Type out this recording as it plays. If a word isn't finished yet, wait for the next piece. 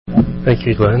Thank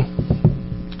you,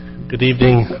 Glenn. Good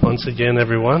evening once again,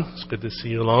 everyone. It's good to see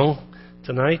you along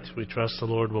tonight. We trust the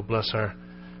Lord will bless our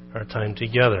time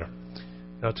together.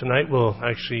 Now, tonight we'll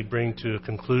actually bring to a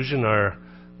conclusion our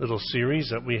little series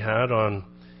that we had on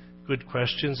good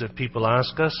questions that people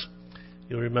ask us.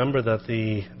 You'll remember that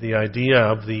the idea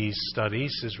of these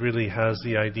studies really has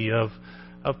the idea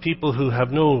of people who have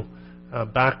no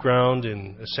background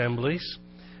in assemblies,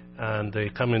 and they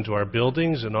come into our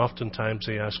buildings, and oftentimes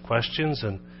they ask questions,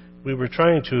 and we were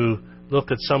trying to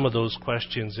look at some of those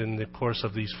questions in the course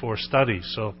of these 4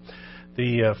 studies. So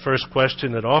the first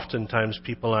question that oftentimes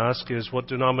people ask is, what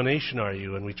denomination are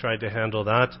you? And we tried to handle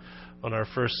that on our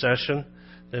first session.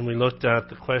 Then we looked at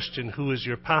the question, who is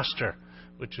your pastor?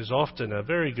 Which is often a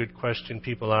very good question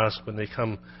people ask when they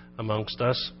come amongst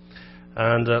us.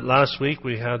 And last week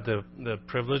we had the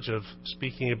privilege of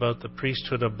speaking about the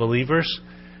priesthood of believers.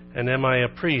 And am I a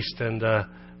priest? And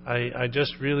I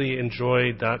just really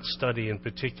enjoyed that study in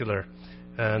particular.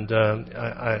 And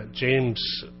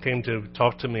James came to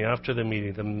talk to me after the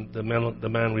meeting, the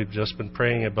man we've just been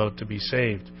praying about to be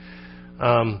saved.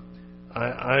 The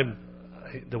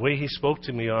way he spoke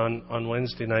to me on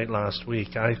Wednesday night last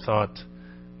week, I thought,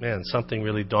 man, something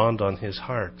really dawned on his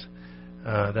heart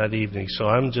that evening. So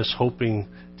I'm just hoping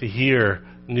to hear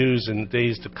news in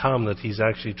days to come that he's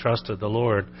actually trusted the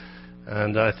Lord.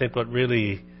 And I think what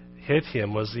really hit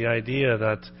him was the idea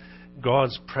that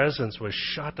God's presence was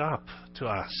shut up to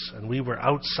us, and we were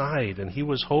outside, and he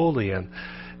was holy. And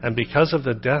because of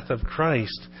the death of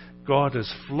Christ, God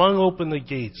has flung open the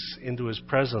gates into his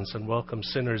presence and welcomed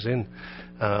sinners in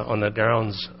on the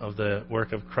grounds of the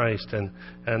work of Christ. And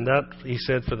that, he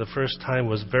said, for the first time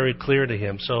was very clear to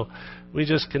him. So we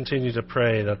just continue to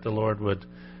pray that the Lord would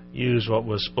use what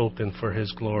was spoken for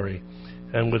his glory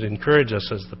and would encourage us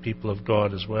as the people of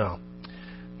God as well.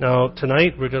 Now,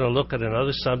 tonight we're going to look at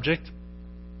another subject.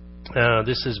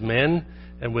 This is men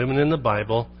and women in the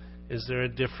Bible. Is there a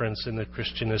difference in the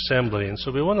Christian assembly? And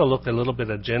so we want to look a little bit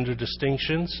at gender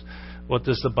distinctions. What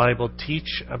does the Bible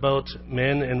teach about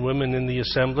men and women in the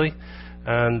assembly?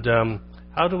 And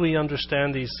how do we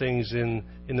understand these things in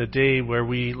the day where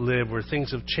we live, where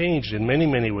things have changed in many,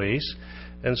 many ways?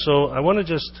 And so I want to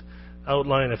just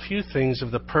outline a few things of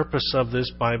the purpose of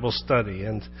this Bible study.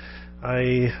 And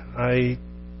I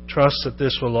trust that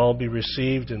this will all be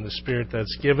received in the spirit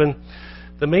that's given.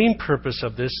 The main purpose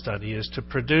of this study is to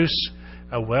produce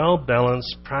a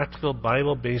well-balanced, practical,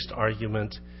 Bible-based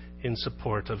argument in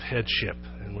support of headship.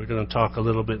 And we're going to talk a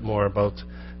little bit more about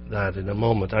that in a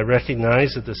moment. I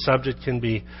recognize that the subject can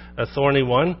be a thorny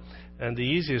one, and the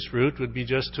easiest route would be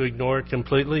just to ignore it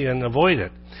completely and avoid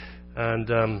it.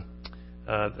 And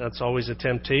that's always a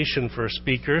temptation for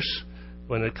speakers.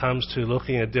 When it comes to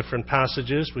looking at different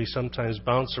passages, we sometimes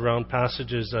bounce around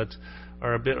passages that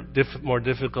are a bit more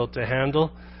difficult to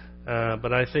handle.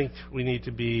 But I think we need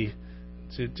to be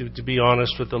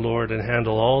honest with the Lord and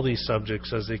handle all these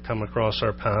subjects as they come across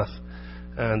our path.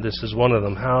 And this is one of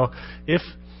them. If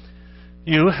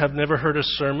you have never heard a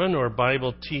sermon or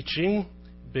Bible teaching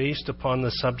based upon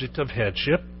the subject of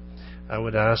headship, I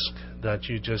would ask that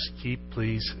you just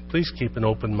please keep an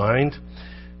open mind.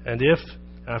 And if,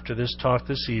 after this talk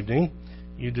this evening,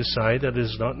 you decide that it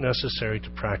is not necessary to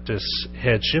practice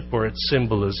headship or its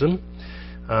symbolism,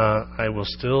 I will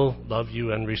still love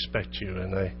you and respect you.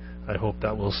 And I hope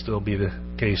that will still be the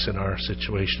case in our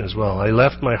situation as well. I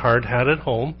left my hard hat at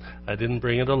home. I didn't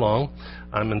bring it along.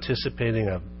 I'm anticipating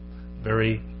a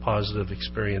very positive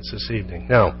experience this evening.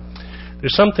 Now,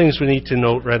 there's some things we need to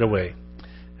note right away.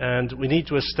 And we need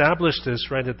to establish this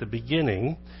right at the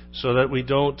beginning so that we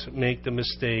don't make the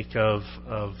mistake of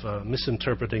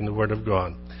misinterpreting the Word of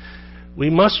God.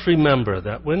 We must remember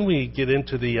that when we get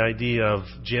into the idea of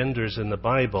genders in the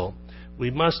Bible, we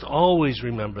must always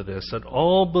remember this, that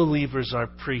all believers are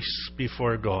priests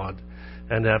before God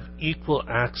and have equal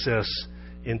access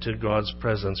into God's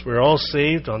presence. We're all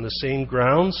saved on the same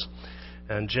grounds,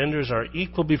 and genders are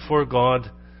equal before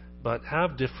God but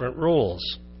have different roles.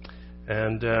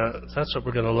 And that's what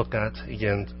we're going to look at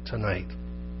again tonight.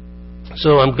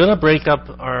 So I'm going to break up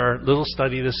our little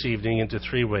study this evening into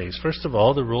 3 ways. First of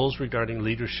all, the rules regarding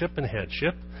leadership and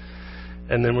headship.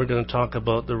 And then we're going to talk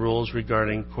about the rules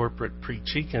regarding corporate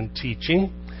preaching and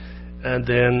teaching. And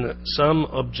then some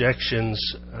objections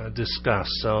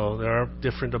discussed. So there are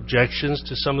different objections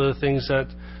to some of the things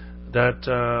that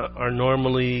are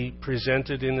normally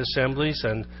presented in assemblies.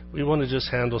 And we want to just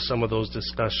handle some of those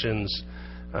discussions.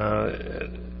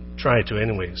 Try to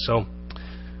anyway. So,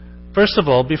 first of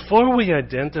all, before we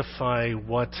identify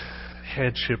what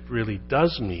headship really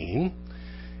does mean,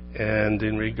 and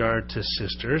in regard to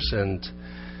sisters, and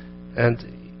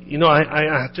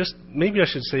I just, maybe I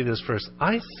should say this first.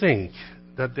 I think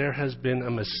that there has been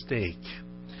a mistake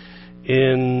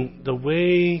in the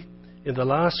way, in the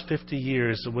last 50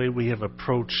 years, the way we have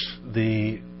approached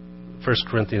the 1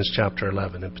 Corinthians chapter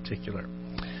 11 in particular.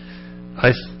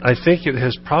 I think it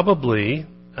has probably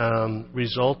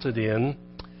resulted in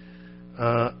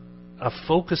a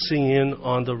focusing in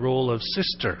on the role of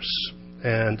sisters.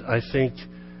 And I think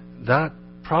that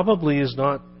probably is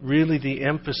not really the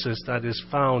emphasis that is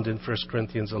found in 1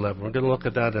 Corinthians 11. We're going to look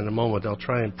at that in a moment. I'll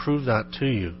try and prove that to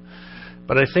you.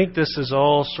 But I think this is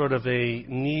all sort of a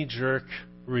knee-jerk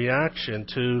reaction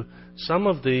to some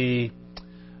of the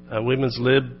women's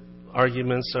lib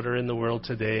arguments that are in the world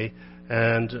today.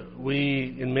 And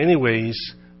we, in many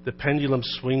ways, the pendulum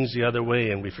swings the other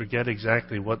way and we forget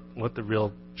exactly what the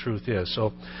real truth is.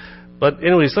 But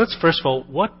anyways, let's first of all,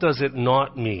 what does it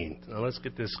not mean? Now let's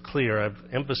get this clear. I've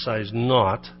emphasized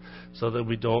not so that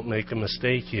we don't make a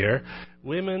mistake here.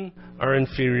 Women are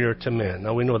inferior to men.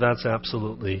 Now we know that's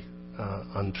absolutely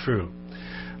untrue.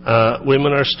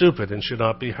 Women are stupid and should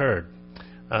not be heard.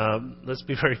 Let's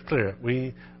be very clear.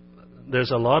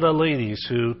 There's a lot of ladies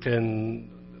who can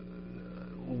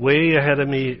way ahead of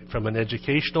me from an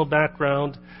educational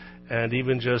background and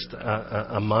even just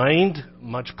a mind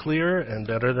much clearer and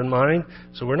better than mine.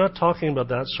 So we're not talking about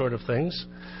that sort of things.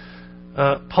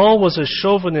 Paul was a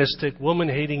chauvinistic,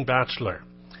 woman-hating bachelor.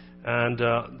 And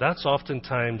that's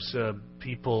oftentimes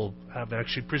people have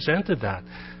actually presented that.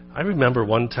 I remember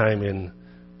one time in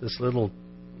this in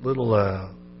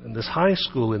this high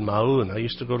school in Maun. I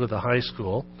used to go to the high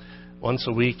school once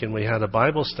a week, and we had a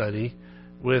Bible study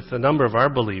with a number of our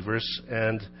believers.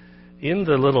 And in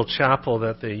the little chapel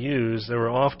that they used, there were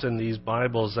often these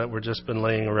Bibles that were just been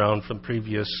laying around from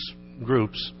previous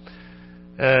groups.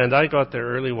 And I got there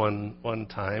early one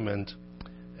time, and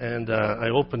I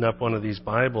opened up one of these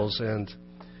Bibles, and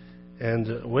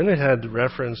when it had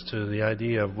reference to the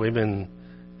idea of women,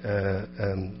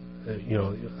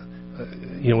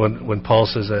 when Paul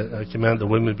says, "I command the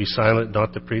women to be silent,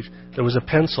 not to preach," there was a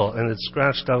pencil, and it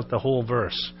scratched out the whole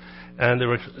verse. And there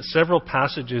were several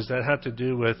passages that had to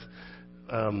do with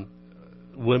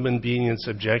women being in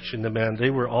subjection to men. They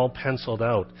were all penciled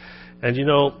out. And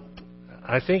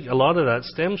I think a lot of that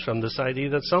stems from this idea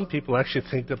that some people actually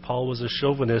think that Paul was a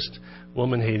chauvinist,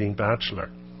 woman-hating bachelor.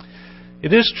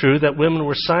 It is true that women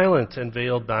were silent and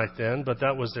veiled back then, but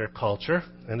that was their culture,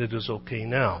 and it is okay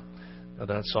now. Now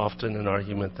that's often an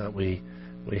argument that we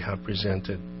have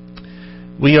presented.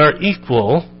 We are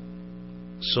equal,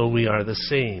 so we are the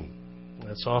same.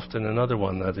 That's often another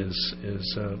one that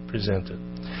is presented.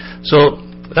 So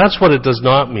that's what it does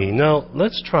not mean. Now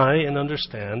let's try and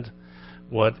understand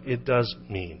what it does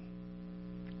mean.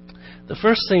 The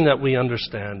first thing that we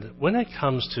understand when it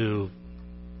comes to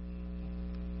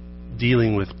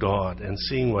dealing with God and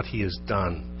seeing what He has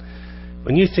done,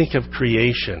 when you think of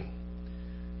creation,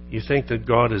 you think that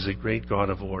God is a great God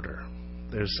of order.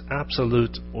 There's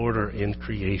absolute order in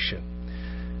creation.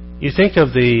 You think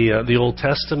of the Old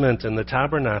Testament and the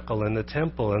tabernacle and the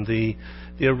temple and the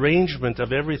arrangement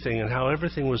of everything and how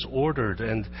everything was ordered,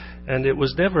 and it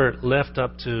was never left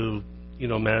up to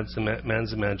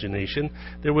man's imagination.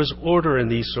 There was order in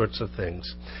these sorts of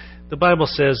things. The Bible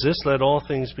says this: "Let all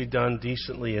things be done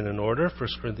decently and in order."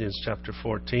 1 Corinthians chapter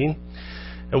 14.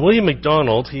 And William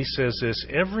MacDonald, he says this: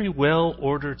 "Every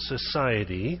well-ordered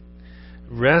society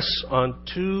rests on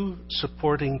two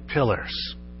supporting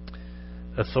pillars.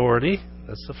 Authority,"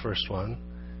 that's the first one,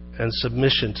 "and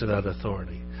submission to that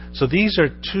authority." So these are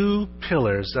two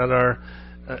pillars that are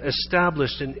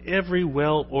established in every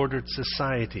well-ordered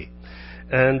society.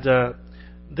 And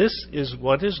this is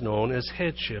what is known as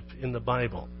headship in the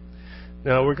Bible.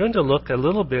 Now we're going to look a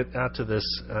little bit at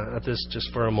this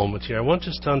just for a moment here. I want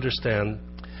us to understand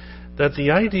that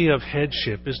the idea of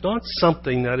headship is not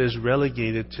something that is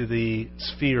relegated to the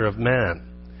sphere of man.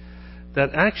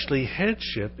 That actually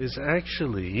headship is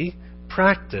actually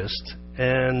practiced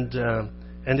and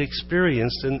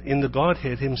experienced in the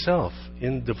Godhead Himself,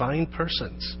 in divine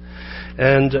persons.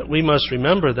 And we must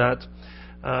remember that,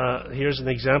 here's an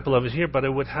example of it here, but I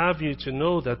would have you to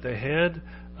know that the head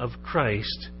of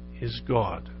Christ is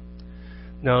God.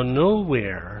 Now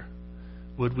nowhere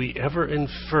would we ever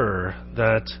infer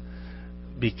that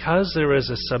because there is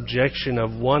a subjection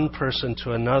of one person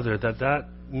to another, that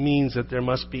means that there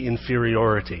must be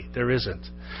inferiority. There isn't.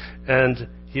 And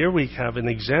here we have an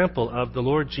example of the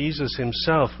Lord Jesus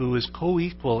Himself, who is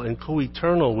co-equal and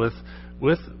co-eternal with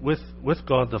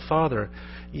God the Father.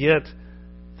 Yet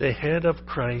the head of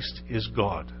Christ is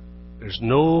God. There's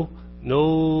no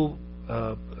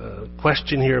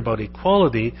question here about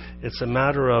equality. It's a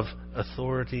matter of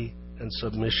authority and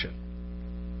submission.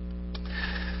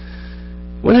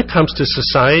 When it comes to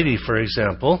society, for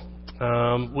example,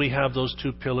 we have those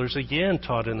two pillars again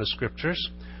taught in the Scriptures.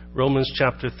 Romans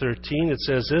chapter 13, it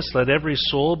says this, "Let every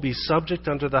soul be subject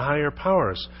unto the higher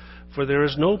powers, for there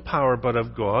is no power but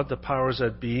of God. The powers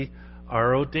that be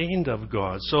are ordained of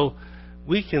God." So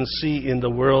we can see in the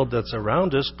world that's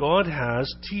around us, God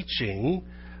has teaching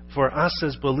for us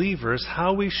as believers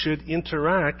how we should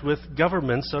interact with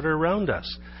governments that are around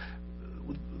us.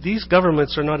 These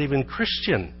governments are not even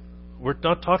Christian. We're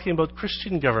not talking about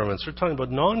Christian governments. We're talking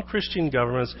about non-Christian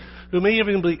governments who may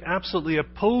even be absolutely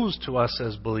opposed to us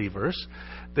as believers.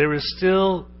 There is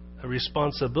still a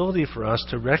responsibility for us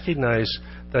to recognize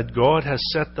that God has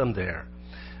set them there.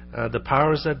 The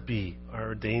powers that be are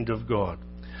ordained of God.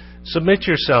 "Submit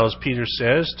yourselves," Peter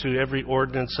says, "to every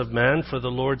ordinance of man for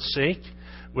the Lord's sake,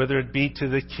 whether it be to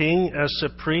the king as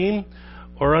supreme,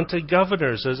 or unto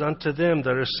governors as unto them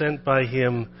that are sent by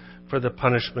him for the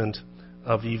punishment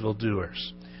of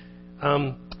evildoers."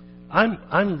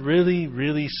 I'm really,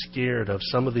 really scared of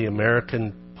some of the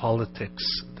American politics,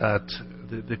 that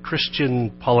the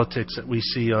Christian politics that we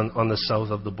see on the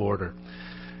south of the border.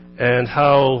 And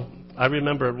how I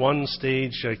remember at one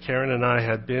stage, Karen and I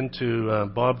had been to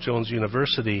Bob Jones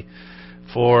University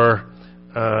for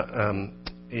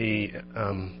a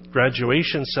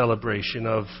graduation celebration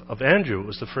of Andrew. It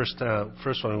was the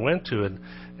first one we went to, and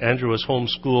Andrew was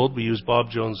homeschooled. We used Bob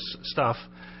Jones stuff,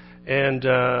 and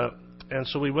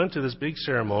so we went to this big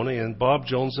ceremony, and Bob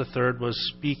Jones III was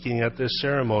speaking at this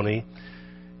ceremony,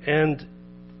 and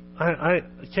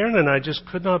Karen and I just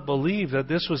could not believe that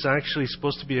this was actually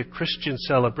supposed to be a Christian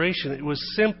celebration. It was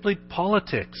simply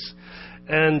politics.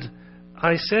 And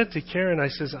I said to Karen, I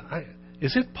says,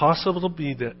 is it possible to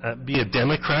be a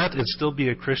Democrat and still be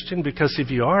a Christian? Because if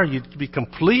you are, you'd be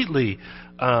completely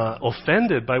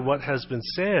offended by what has been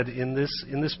said in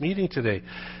this meeting today.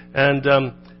 And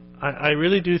I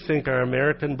really do think our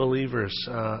American believers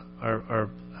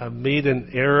have made an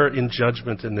error in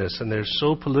judgment in this, and they're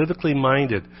so politically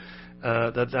minded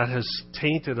that has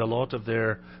tainted a lot of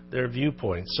their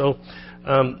viewpoints. So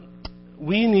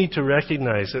we need to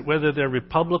recognize that whether they're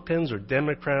Republicans or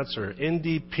Democrats or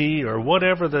NDP or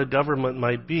whatever the government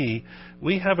might be,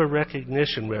 we have a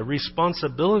recognition, a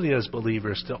responsibility as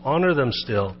believers to honor them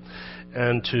still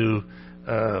and to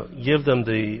give them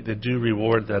the due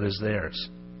reward that is theirs.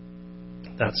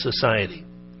 That's society.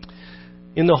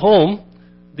 In the home,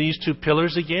 these two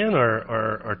pillars again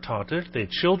are taught. The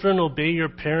children, obey your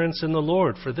parents in the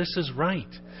Lord, for this is right.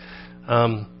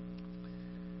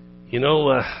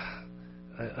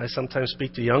 I sometimes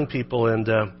speak to young people, and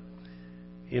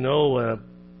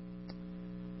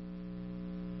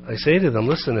I say to them,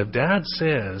 listen, if Dad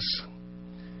says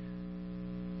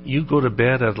you go to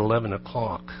bed at 11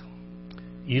 o'clock,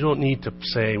 you don't need to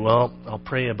say, well, I'll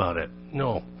pray about it.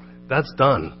 No, that's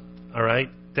done. All right?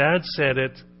 Dad said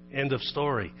it, end of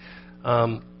story.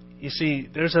 You see,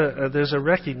 there's a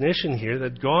recognition here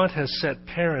that God has set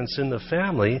parents in the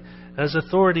family as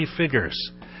authority figures,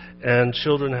 and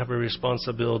children have a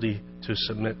responsibility to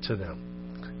submit to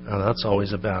them. Now, that's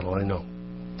always a battle, I know.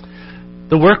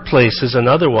 The workplace is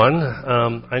another one.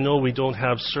 I know we don't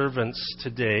have servants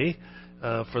today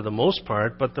for the most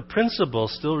part, but the principle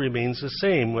still remains the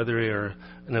same, whether you're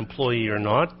an employee or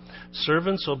not.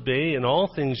 Servants, obey in all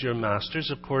things your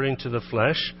masters according to the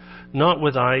flesh, not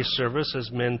with eye service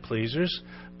as men pleasers,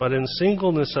 but in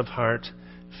singleness of heart,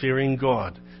 fearing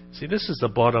God. See, this is the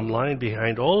bottom line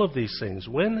behind all of these things.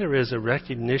 When there is a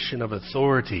recognition of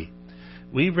authority,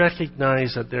 we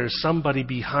recognize that there's somebody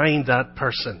behind that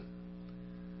person,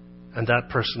 and that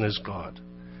person is God.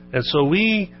 And so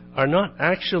we are not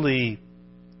actually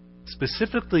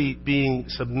specifically being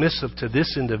submissive to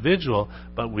this individual,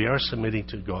 but we are submitting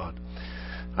to God.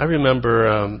 I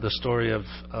remember the story of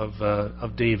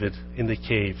David in the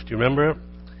cave. Do you remember it?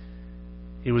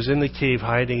 He was in the cave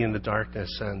hiding in the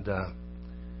darkness, and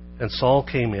Saul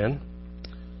came in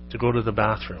to go to the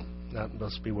bathroom. That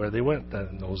must be where they went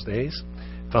in those days.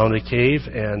 Found a cave,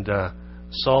 and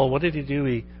Saul, what did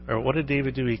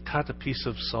David do? He cut a piece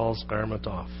of Saul's garment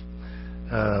off.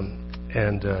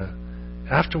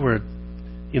 Afterward,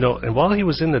 and while he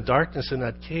was in the darkness in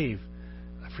that cave,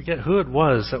 I forget who it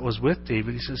was that was with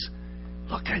David. He says,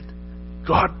 look,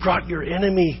 God brought your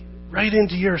enemy right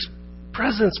into your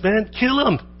presence, man. Kill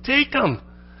him. Take him.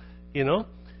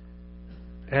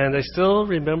 And I still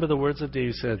remember the words of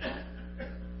David said,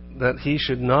 that he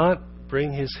should not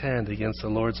bring his hand against the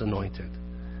Lord's anointed.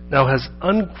 Now, as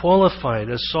unqualified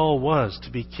as Saul was to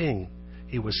be king,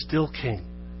 he was still king.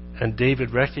 And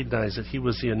David recognized that he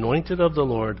was the anointed of the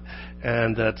Lord,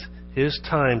 and that his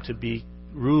time to be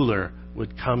ruler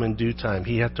would come in due time.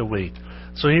 He had to wait.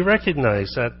 So he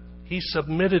recognized that he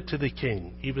submitted to the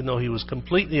king, even though he was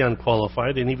completely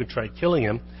unqualified and even tried killing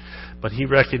him, but he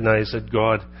recognized that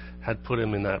God had put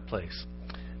him in that place.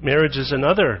 Marriage is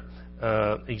another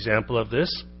example of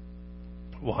this.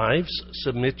 Wives,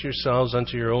 submit yourselves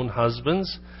unto your own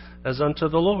husbands as unto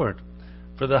the Lord.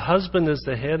 For the husband is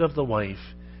the head of the wife,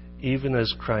 even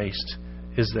as Christ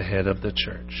is the head of the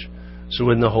church.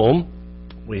 So in the home,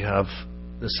 we have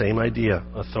the same idea,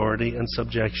 authority and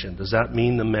subjection. Does that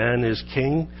mean the man is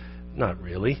king? Not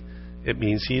really. It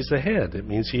means he's the head. It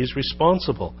means he's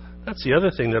responsible. That's the other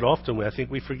thing that often I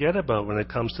think we forget about when it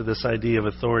comes to this idea of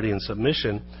authority and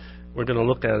submission. We're going to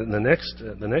look at it in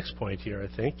the next point here,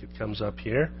 I think. It comes up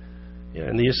here.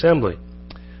 In the assembly.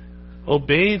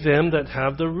 Obey them that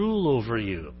have the rule over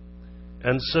you,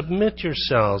 and submit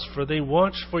yourselves, for they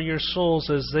watch for your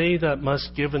souls as they that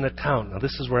must give an account. Now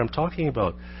this is where I'm talking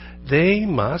about. They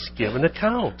must give an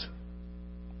account.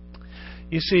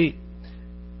 You see,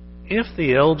 if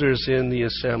the elders in the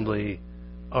assembly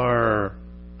are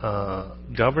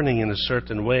governing in a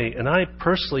certain way, and I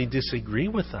personally disagree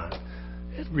with that,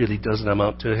 it really doesn't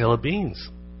amount to a hill of beans.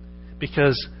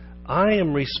 Because I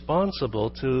am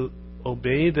responsible to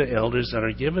obey the elders that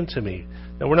are given to me.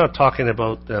 Now, we're not talking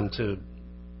about them to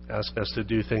ask us to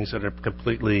do things that are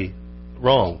completely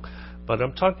wrong, but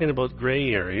I'm talking about gray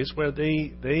areas where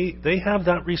they have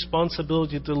that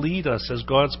responsibility to lead us as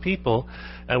God's people,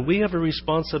 and we have a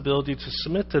responsibility to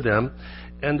submit to them.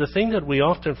 And the thing that we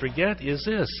often forget is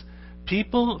this: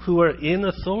 people who are in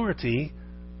authority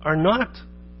are not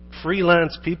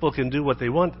freelance people can do what they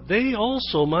want. They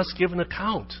also must give an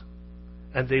account,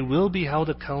 and they will be held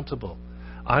accountable.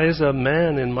 I, as a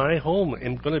man in my home,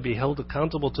 am going to be held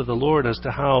accountable to the Lord as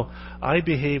to how I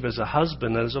behave as a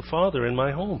husband and as a father in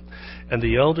my home. And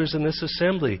the elders in this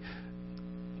assembly,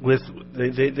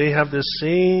 they have this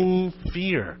same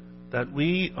fear that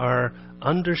we are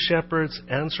under shepherds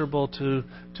answerable to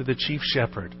the chief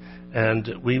shepherd, and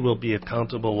we will be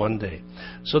accountable one day.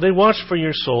 So they watch for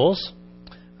your souls.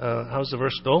 How's the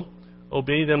verse go?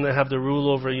 Obey them that have the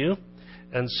rule over you,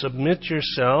 and submit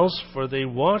yourselves, for they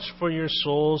watch for your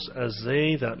souls as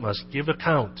they that must give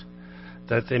account,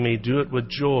 that they may do it with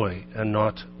joy and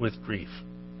not with grief.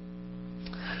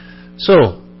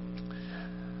 So,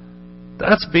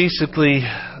 that's basically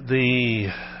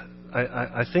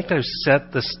I think I've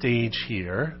set the stage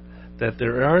here, that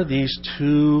there are these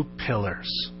two pillars.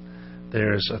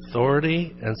 There's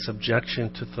authority and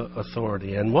subjection to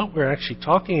authority. And what we're actually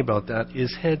talking about that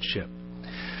is headship.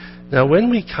 Now, when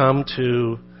we come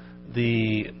to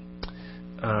the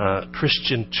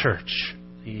Christian church,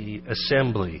 the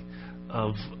assembly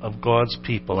of God's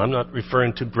people, I'm not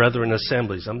referring to brethren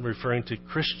assemblies. I'm referring to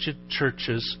Christian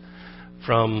churches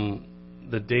from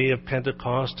the day of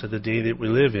Pentecost to the day that we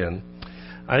live in.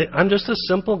 I'm just a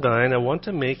simple guy, and I want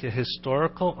to make a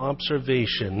historical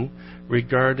observation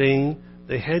regarding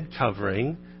the head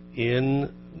covering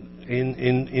in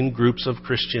groups of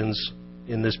Christians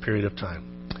in this period of time.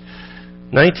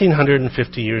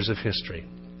 1950 years of history.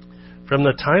 From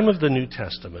the time of the New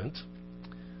Testament,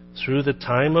 through the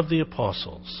time of the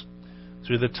apostles,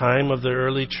 through the time of the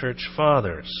early church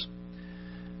fathers,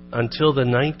 until the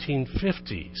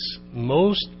 1950s,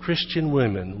 most Christian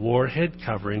women wore head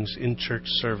coverings in church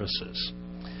services.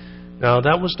 Now,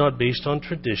 that was not based on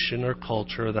tradition or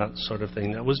culture or that sort of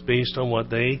thing. That was based on what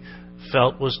they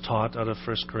felt was taught out of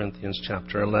 1 Corinthians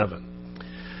chapter 11.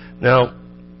 Now,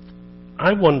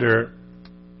 I wonder,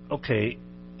 okay,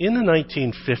 in the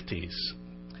 1950s,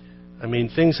 I mean,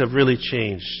 things have really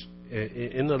changed.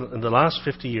 In the last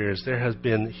 50 years, there has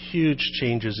been huge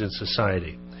changes in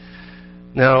society.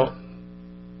 Now,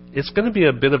 it's going to be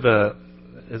a bit of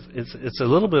it's a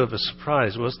little bit of a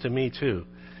surprise. It was to me too.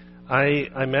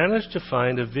 I managed to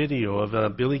find a video of a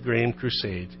Billy Graham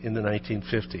crusade in the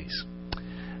 1950s.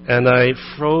 And I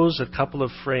froze a couple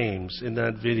of frames in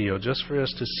that video just for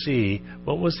us to see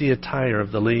what was the attire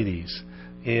of the ladies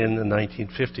in the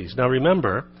 1950s. Now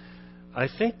remember, I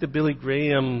think the Billy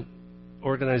Graham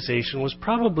organization was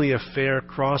probably a fair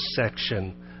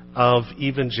cross-section of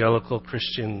evangelical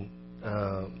Christian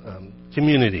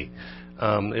community.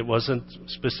 It wasn't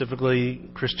specifically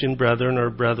Christian brethren or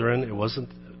brethren. It wasn't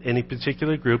any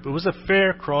particular group. It was a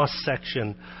fair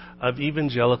cross-section of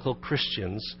evangelical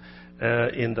Christians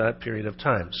in that period of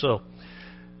time. So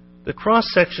the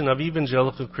cross-section of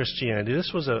evangelical Christianity,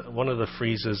 this was one of the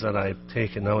friezes that I've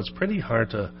taken. Now, it's pretty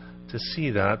hard to see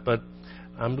that, but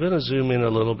I'm going to zoom in a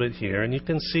little bit here, and you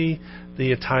can see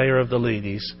the attire of the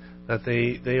ladies, that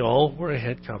they all wore a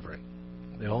head covering.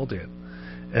 They all did.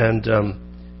 And,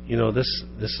 this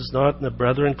is not the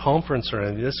Brethren Conference or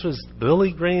anything. This was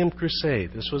Billy Graham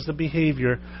crusade. This was the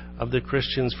behavior of the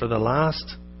Christians for the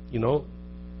last,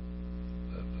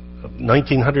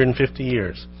 1950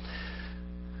 years.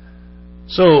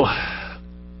 So,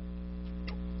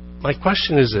 my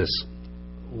question is this: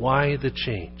 why the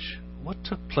change? What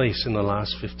took place in the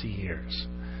last 50 years?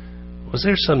 Was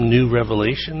there some new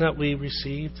revelation that we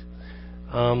received?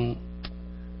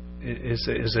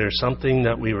 Is there something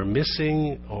that we were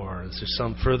missing, or is there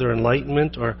some further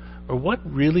enlightenment, or what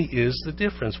really is the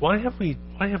difference? Why have we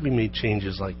made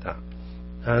changes like that?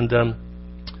 And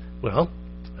well,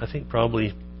 I think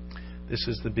probably this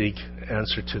is the big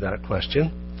answer to that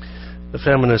question: the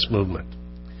feminist movement.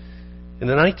 In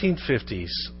the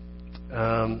 1950s,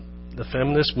 the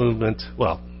feminist movement,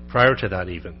 well, prior to that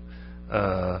even,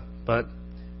 but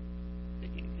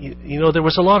there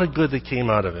was a lot of good that came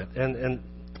out of it, and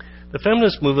the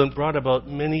feminist movement brought about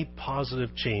many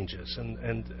positive changes,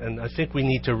 and I think we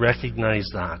need to recognize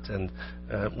that, and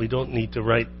we don't need to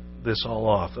write this all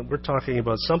off. And we're talking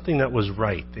about something that was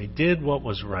right. They did what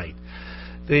was right.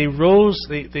 They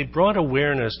brought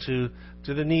awareness to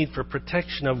the need for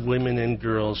protection of women and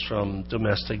girls from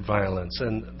domestic violence,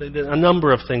 and they did a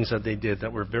number of things that they did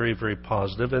that were very, very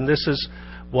positive, and this is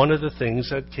one of the things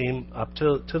that came up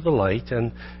to the light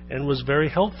and was very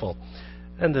helpful.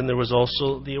 And then there was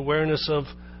also the awareness of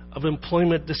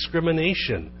employment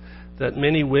discrimination, that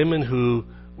many women who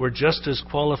were just as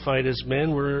qualified as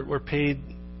men were paid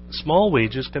small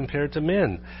wages compared to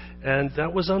men. And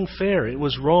that was unfair. It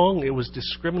was wrong. It was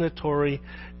discriminatory.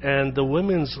 And the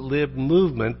women's lib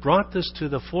movement brought this to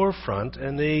the forefront,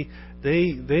 and they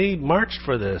marched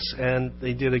for this. And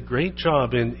they did a great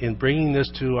job in bringing this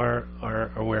to our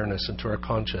awareness and to our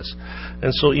conscience.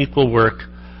 And so equal work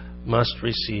must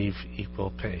receive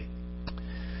equal pay.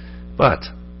 But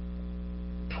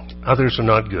others are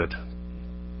not good.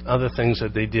 Other things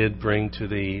that they did bring to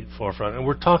the forefront, and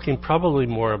we're talking probably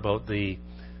more about the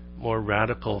more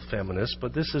radical feminists,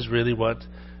 but this is really what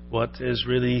is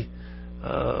really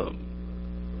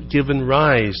given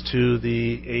rise to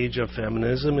the age of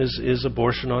feminism is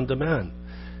abortion on demand,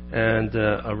 and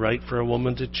a right for a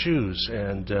woman to choose,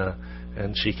 and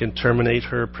she can terminate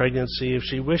her pregnancy if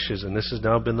she wishes. And this has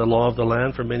now been the law of the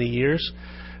land for many years.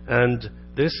 And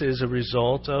this is a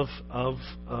result of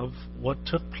what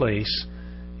took place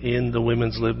in the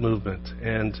women's lib movement.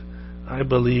 And I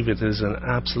believe it is an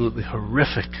absolutely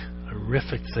horrific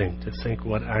thing to think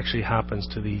what actually happens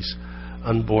to these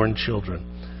unborn children.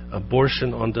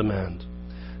 Abortion on demand.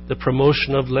 The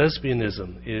promotion of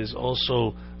lesbianism is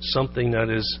also something that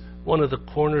is one of the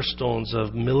cornerstones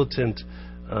of militant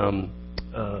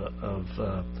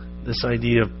this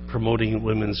idea of promoting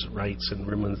women's rights and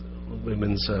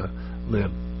women's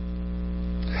lib.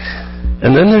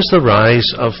 And then there's the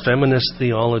rise of feminist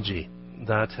theology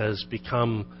that has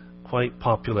become quite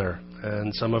popular,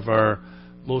 and some of our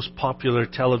most popular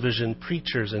television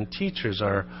preachers and teachers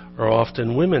are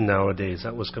often women nowadays.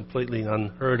 That was completely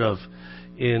unheard of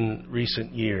in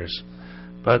recent years.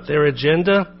 But their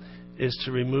agenda is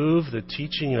to remove the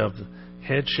teaching of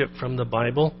headship from the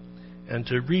Bible, and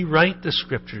to rewrite the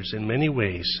scriptures in many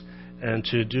ways, and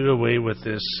to do away with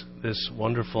this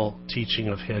wonderful teaching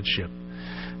of headship.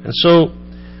 And so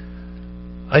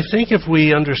I think if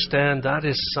we understand that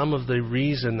is some of the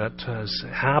reason that has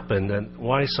happened and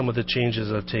why some of the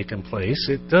changes have taken place,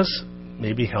 it does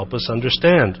maybe help us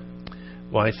understand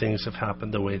why things have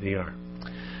happened the way they are.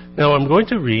 Now I'm going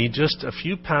to read just a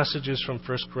few passages from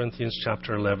 1 Corinthians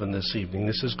chapter 11 this evening.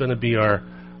 This is going to be our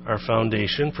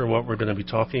foundation for what we're going to be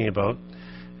talking about.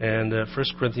 And 1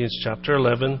 Corinthians chapter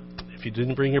 11, if you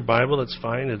didn't bring your Bible, that's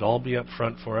fine. It'll all be up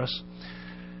front for us.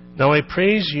 Now I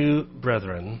praise you,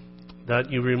 brethren, that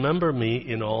you remember me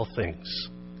in all things,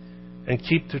 and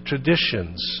keep the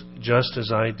traditions just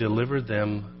as I delivered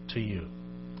them to you.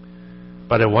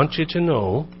 But I want you to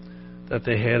know that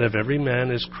the head of every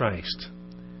man is Christ,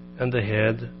 and the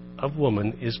head of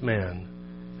woman is man,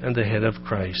 and the head of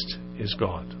Christ is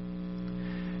God.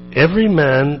 Every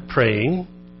man praying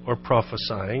or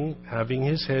prophesying, having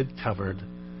his head covered,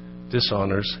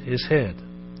 dishonors his head.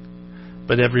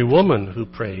 But every woman who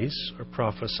prays or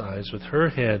prophesies with her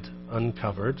head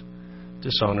uncovered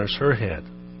dishonors her head.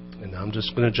 And I'm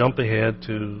just going to jump ahead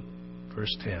to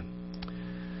verse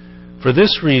 10. For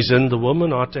this reason, the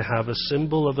woman ought to have a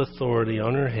symbol of authority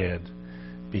on her head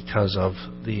because of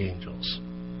the angels.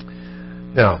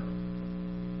 Now,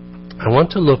 I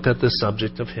want to look at the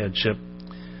subject of headship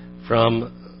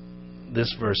from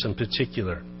this verse in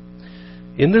particular.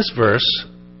 In this verse,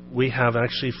 we have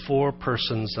actually 4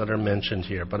 persons that are mentioned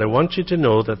here. But I want you to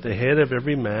know that the head of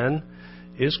every man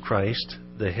is Christ.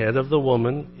 The head of the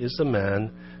woman is the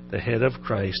man. The head of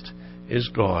Christ is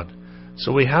God.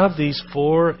 So we have these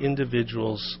four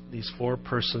individuals, these four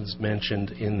persons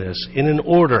mentioned in this, in an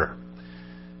order.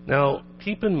 Now,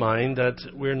 keep in mind that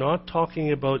we're not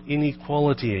talking about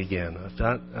inequality again.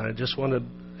 I just want to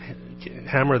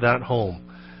hammer that home.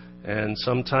 And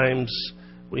sometimes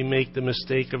we make the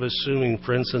mistake of assuming,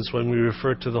 for instance, when we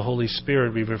refer to the Holy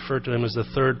Spirit, we refer to him as the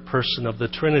third person of the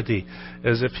Trinity,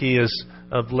 as if he is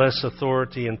of less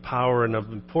authority and power and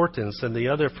of importance than the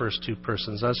other first two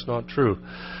persons. That's not true.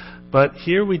 But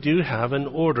here we do have an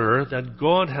order that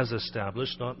God has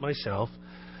established, not myself.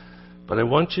 But I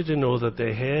want you to know that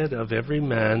the head of every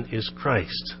man is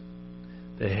Christ.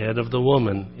 The head of the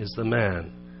woman is the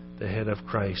man. The head of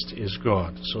Christ is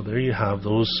God. So there you have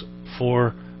those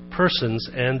four persons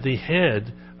and the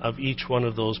head of each one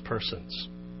of those persons.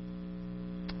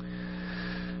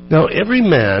 Now, every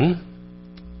man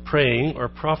praying or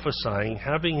prophesying,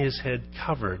 having his head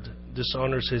covered,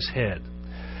 dishonors his head.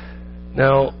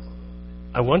 Now,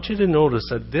 I want you to notice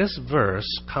that this verse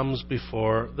comes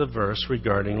before the verse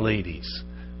regarding ladies.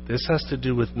 This has to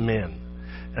do with men.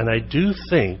 And I do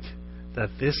think that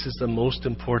this is the most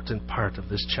important part of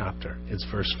this chapter. It's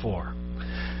verse 4.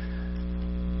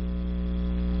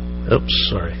 Oops,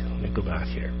 sorry. Let me go back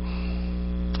here.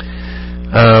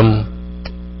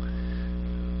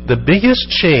 The biggest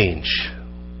change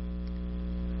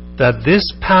that this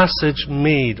passage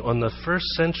made on the first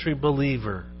century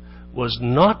believer was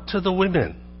not to the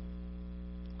women,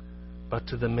 but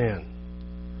to the men.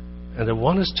 And I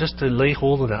want us just to lay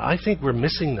hold of that. I think we're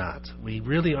missing that. We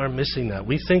really are missing that.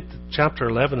 We think that chapter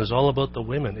 11 is all about the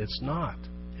women. It's not.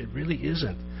 It really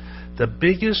isn't. The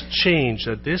biggest change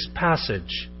that this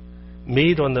passage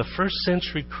made on the first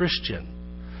century Christian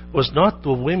was not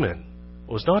the women,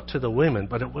 was not to the women,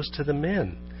 but it was to the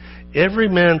men. Every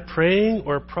man praying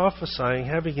or prophesying,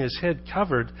 having his head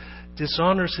covered,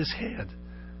 dishonors his head.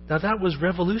 Now that was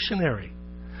revolutionary.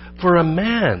 For a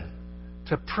man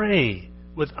to pray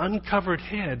with uncovered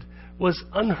head was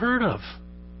unheard of.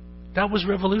 That was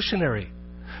revolutionary.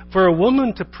 For a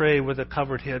woman to pray with a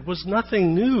covered head was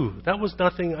nothing new. That was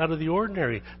nothing out of the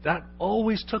ordinary. That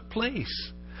always took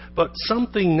place. But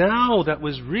something now that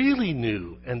was really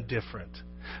new and different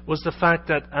was the fact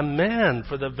that a man,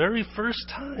 for the very first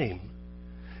time,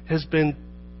 has been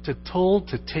told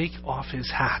to take off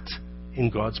his hat in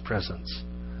God's presence.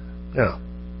 Now,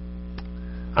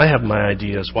 I have my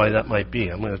ideas why that might be.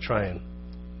 I'm going to try and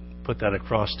put that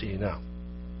across to you now.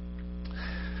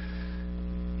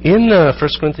 In 1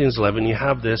 Corinthians 11, you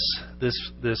have this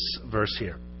verse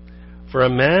here. For a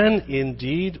man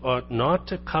indeed ought not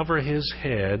to cover his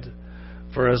head,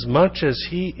 for as much as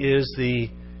he is the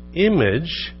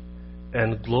image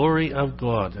and glory of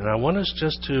God. And I want us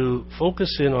just to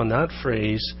focus in on that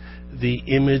phrase, the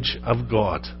image of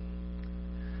God.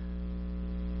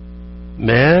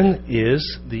 Man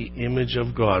is the image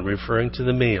of God, referring to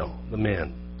the male, the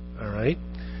man. All right?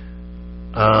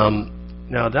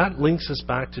 Now that links us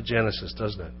back to Genesis,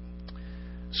 doesn't it?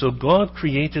 So God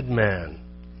created man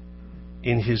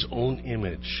in his own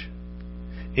image.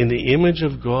 In the image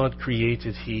of God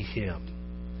created he him.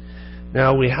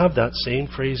 Now we have that same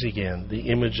phrase again, the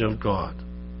image of God.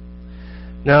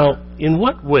 Now, in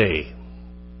what way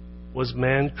was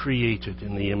man created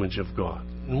in the image of God?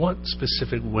 In what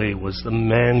specific way was the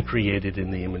man created in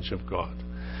the image of God?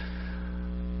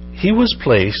 He was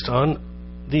placed on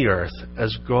the earth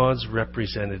as God's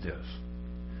representative,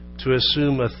 to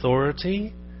assume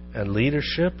authority and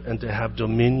leadership and to have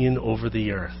dominion over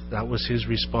the earth. That was his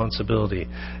responsibility.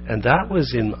 And that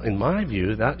was, in my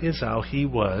view, that is how he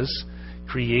was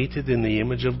created in the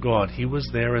image of God. He was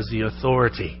there as the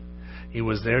authority. He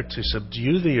was there to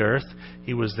subdue the earth.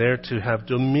 He was there to have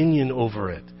dominion over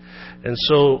it. And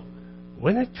so,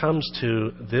 when it comes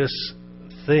to this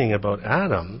thing about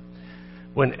Adam,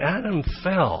 when Adam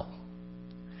fell,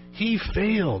 he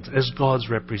failed as God's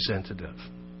representative.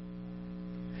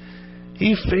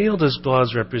 He failed as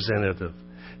God's representative.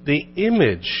 The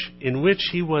image in which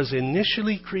he was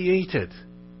initially created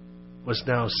was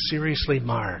now seriously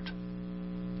marred.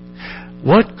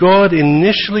 What God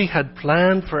initially had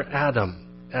planned for Adam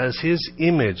as his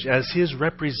image, as his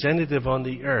representative on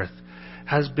the earth,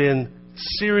 has been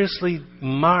seriously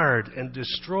marred and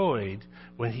destroyed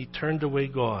when he turned away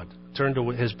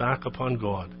his back upon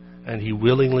God, and he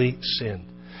willingly sinned.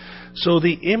 So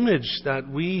the image that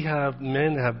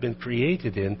men have been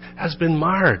created in has been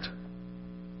marred.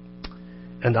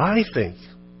 And I think,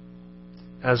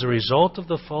 as a result of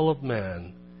the fall of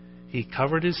man, he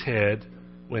covered his head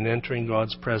when entering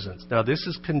God's presence. Now, this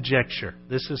is conjecture.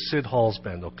 This is Sid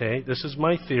Halsband, okay? This is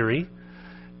my theory.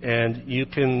 And you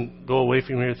can go away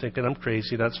from here thinking, I'm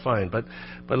crazy, that's fine. But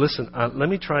listen, let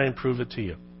me try and prove it to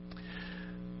you.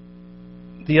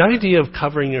 The idea of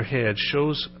covering your head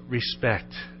shows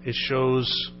respect. It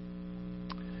shows,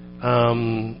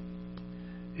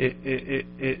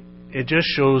 it just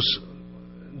shows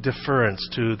deference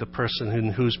to the person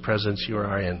in whose presence you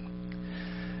are in.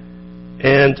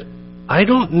 And I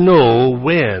don't know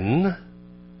when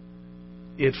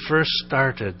it first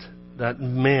started that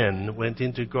men went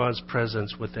into God's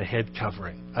presence with a head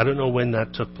covering. I don't know when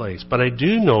that took place, but I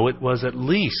do know it was at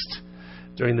least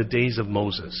during the days of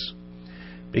Moses.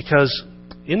 Because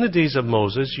in the days of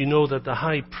Moses, you know that the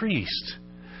high priest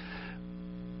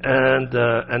and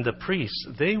the priests,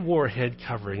 they wore head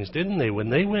coverings, didn't they? When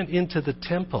they went into the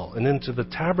temple and into the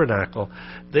tabernacle,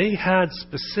 they had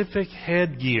specific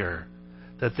headgear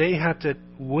that they had to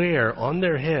wear on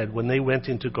their head when they went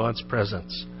into God's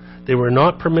presence. They were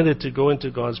not permitted to go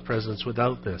into God's presence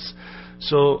without this.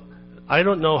 So I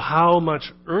don't know how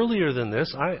much earlier than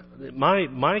this.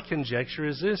 My conjecture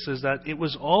is this, is that it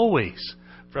was always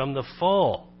from the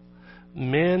fall.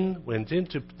 Men went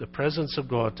into the presence of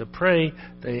God to pray.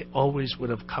 They always would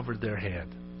have covered their head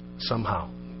somehow.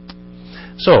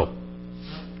 So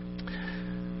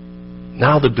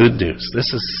now the good news.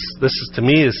 This is to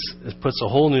me it puts a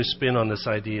whole new spin on this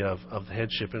idea of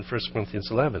headship in 1 Corinthians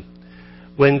 11.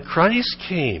 When Christ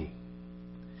came,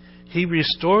 he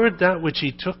restored that which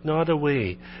he took not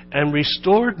away, and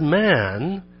restored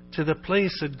man to the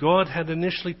place that God had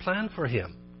initially planned for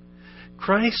him.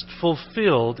 Christ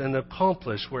fulfilled and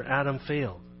accomplished where Adam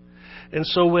failed. And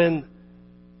so when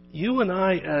you and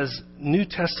I, as New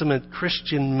Testament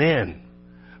Christian men,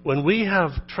 when we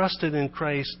have trusted in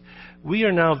Christ, we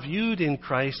are now viewed in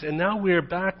Christ, and now we're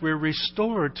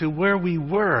restored to where we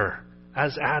were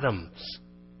as Adam's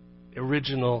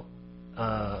original,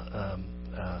 how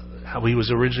he was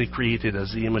originally created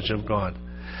as the image of God.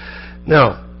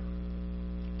 Now,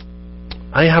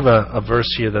 I have a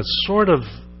verse here that sort of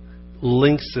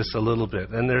links this a little bit,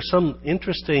 and there's some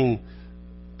interesting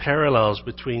parallels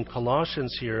between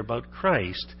Colossians here about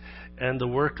Christ and the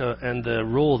work and the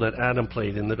role that Adam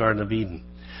played in the Garden of Eden.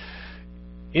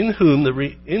 In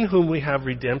whom we have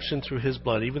redemption through his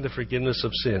blood, even the forgiveness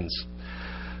of sins.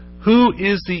 Who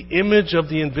is the image of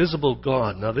the invisible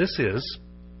God? Now this is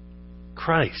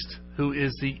Christ, who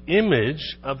is the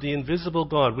image of the invisible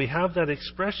God. We have that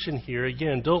expression here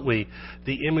again, don't we?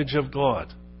 The image of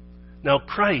God. Now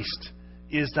Christ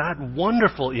is that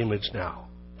wonderful image now.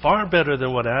 Far better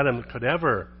than what Adam could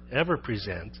ever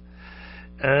present.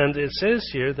 And it says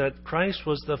here that Christ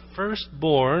was the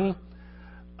firstborn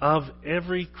of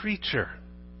every creature.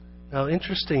 Now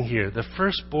interesting here, the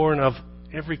firstborn of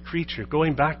every creature,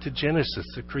 going back to Genesis,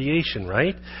 the creation,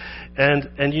 right?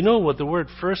 And you know what the word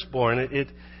firstborn,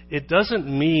 it doesn't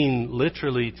mean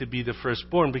literally to be the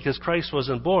firstborn, because Christ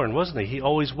wasn't born, wasn't he? He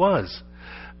always was.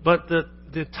 But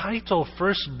the title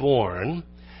firstborn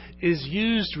is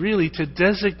used really to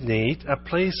designate a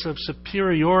place of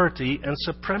superiority and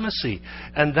supremacy.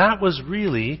 And that was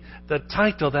really the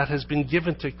title that has been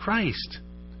given to Christ.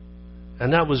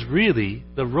 And that was really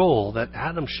the role that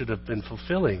Adam should have been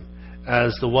fulfilling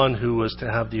as the one who was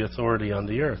to have the authority on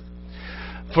the earth.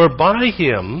 For by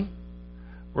him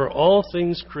were all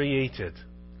things created,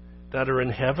 that are in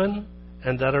heaven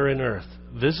and that are in earth,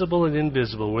 visible and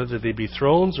invisible, whether they be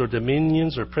thrones or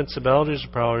dominions or principalities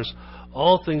or powers.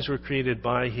 All things were created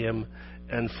by him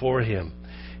and for him.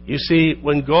 You see,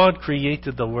 when God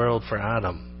created the world for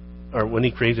Adam, or when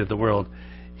he created the world,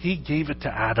 he gave it to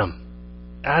Adam.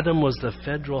 Adam was the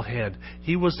federal head.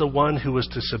 He was the one who was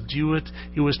to subdue it.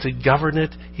 He was to govern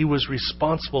it. He was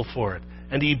responsible for it.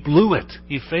 And he blew it.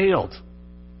 He failed.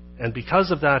 And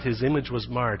because of that, his image was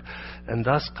marred. And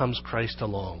thus comes Christ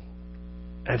along.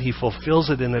 And he fulfills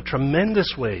it in a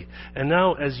tremendous way. And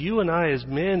now, as you and I, as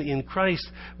men in Christ,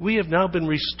 we have now been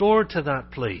restored to that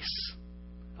place.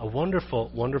 A wonderful,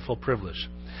 wonderful privilege.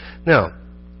 Now,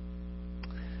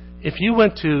 if you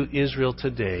went to Israel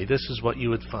today, this is what you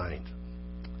would find.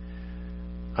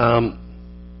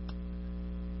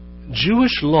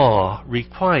 Jewish law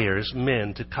requires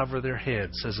men to cover their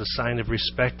heads as a sign of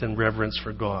respect and reverence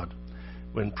for God.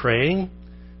 When praying,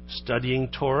 studying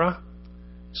Torah,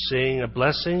 saying a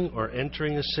blessing, or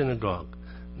entering a synagogue.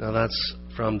 Now that's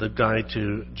from the Guide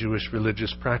to Jewish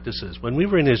Religious Practices. When we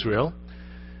were in Israel,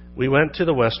 we went to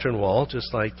the Western Wall,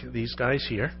 just like these guys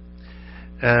here.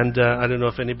 And I don't know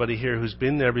if anybody here who's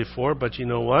been there before, but you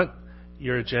know what?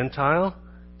 You're a Gentile,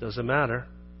 doesn't matter.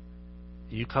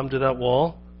 You come to that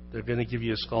wall, they're going to give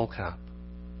you a skull cap.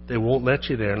 They won't let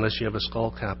you there unless you have a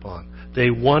skull cap on. They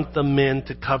want the men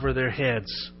to cover their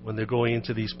heads when they're going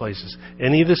into these places.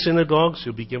 Any of the synagogues,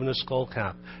 you'll be given a skull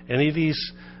cap. Any of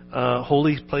these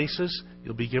holy places,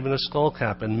 you'll be given a skull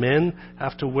cap. And men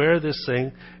have to wear this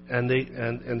thing.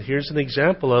 And here's an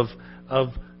example of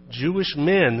Jewish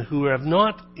men who have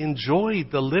not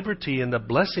enjoyed the liberty and the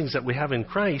blessings that we have in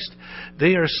Christ.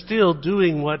 They are still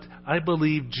doing what I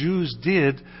believe Jews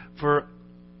did for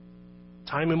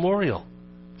time immemorial.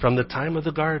 From the time of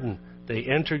the garden, they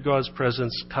entered God's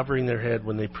presence covering their head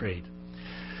when they prayed.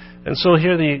 And so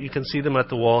here you can see them at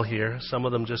the wall here. Some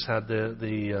of them just had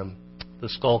the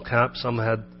skull cap. Some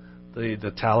had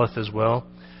the talith as well.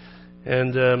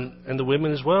 And the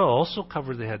women as well also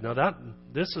covered their head. Now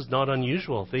this is not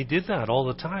unusual. They did that all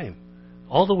the time.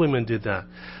 All the women did that.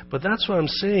 But that's what I'm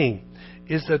saying,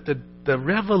 is that the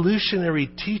revolutionary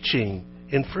teaching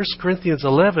in 1 Corinthians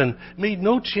 11 made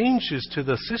no changes to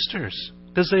the sisters,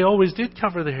 because they always did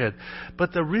cover their head.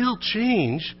 But the real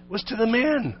change was to the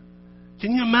men.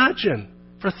 Can you imagine?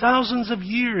 For thousands of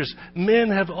years, men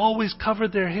have always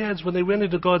covered their heads when they went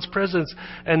into God's presence.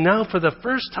 And now for the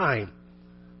first time,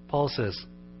 Paul says,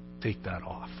 take that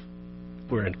off.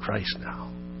 We're in Christ now.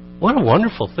 What a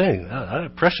wonderful thing. A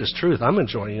precious truth. I'm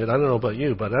enjoying it. I don't know about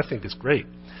you, but I think it's great.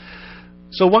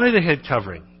 So why the head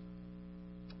covering?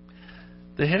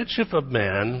 The headship of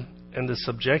man and the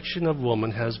subjection of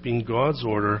woman has been God's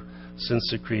order since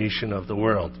the creation of the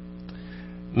world.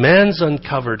 Man's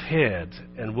uncovered head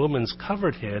and woman's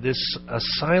covered head is a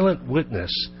silent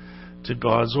witness to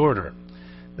God's order.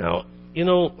 Now,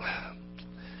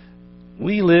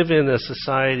 we live in a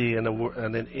society and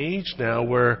an age now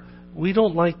where we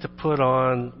don't like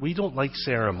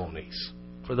ceremonies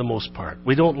for the most part.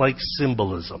 We don't like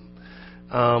symbolism.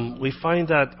 We find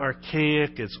that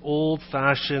archaic, it's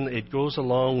old-fashioned, it goes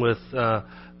along with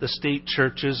the state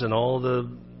churches and all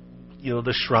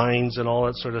the shrines and all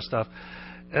that sort of stuff.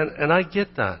 And I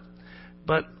get that.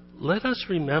 But let us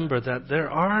remember that there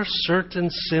are certain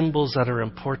symbols that are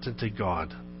important to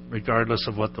God, regardless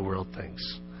of what the world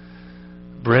thinks.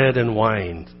 Bread and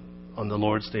wine on the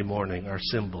Lord's Day morning are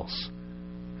symbols.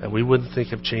 And we wouldn't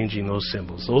think of changing those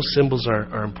symbols. Those symbols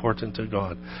are important to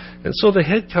God. And so the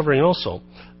head covering also.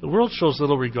 The world shows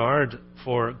little regard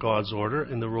for God's order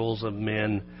in the roles of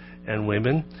men and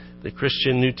women. The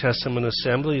Christian New Testament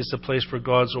assembly is the place where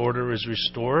God's order is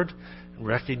restored,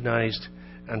 recognized,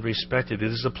 and respected.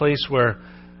 It is a place where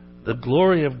the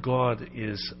glory of God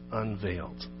is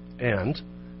unveiled and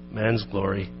man's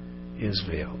glory is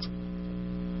veiled.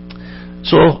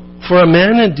 So, for a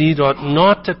man indeed ought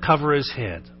not to cover his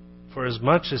head, for as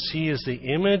much as he is the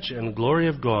image and glory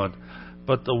of God,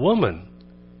 but the woman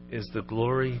is the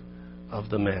glory of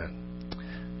the man.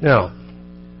 Now,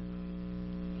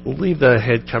 we'll leave the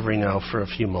head covering now for a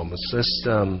few moments.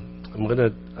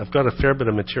 I've got a fair bit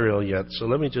of material yet, so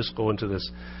let me just go into this.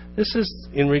 This is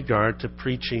in regard to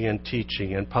preaching and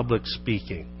teaching and public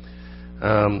speaking.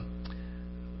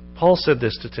 Paul said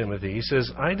this to Timothy. He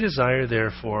says, I desire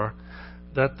therefore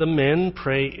that the men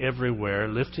pray everywhere,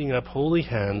 lifting up holy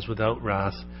hands without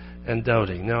wrath and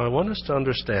doubting. Now, I want us to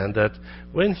understand that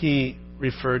when he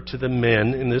referred to the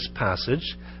men in this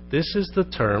passage, this is the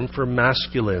term for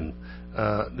masculine.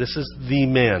 This is the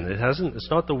men. It's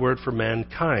not the word for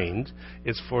mankind.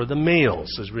 It's for the males,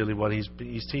 is really what he's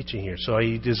teaching here. So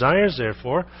he desires,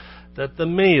 therefore, that the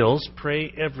males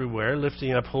pray everywhere,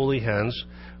 lifting up holy hands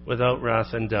without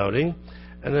wrath and doubting.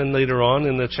 And then later on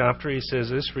in the chapter, he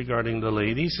says this regarding the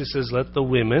ladies. He says, let the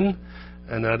women,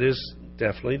 and that is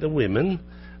definitely the women,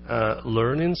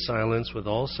 learn in silence with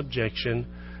all subjection.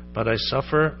 But I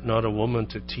suffer not a woman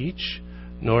to teach,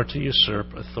 nor to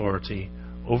usurp authority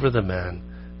over the man,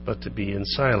 but to be in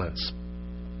silence.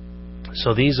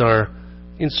 So these are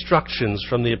instructions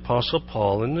from the Apostle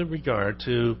Paul in regard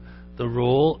to the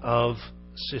role of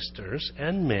sisters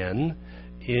and men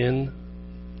in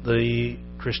the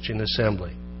Christian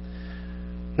assembly.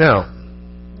 Now,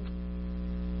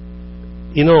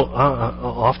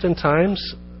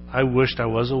 oftentimes I wished I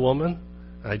was a woman.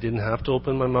 I didn't have to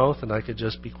open my mouth and I could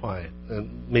just be quiet.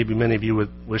 And maybe many of you would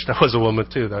wish I was a woman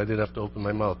too, that I didn't have to open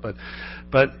my mouth. But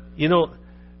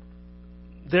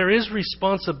there is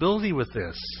responsibility with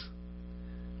this.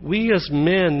 We as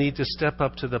men need to step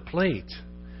up to the plate.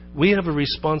 We have a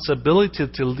responsibility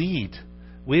to lead.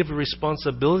 We have a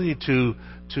responsibility to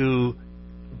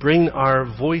bring our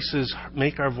voices,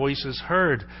 make our voices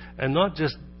heard, and not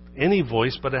just any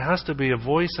voice, but it has to be a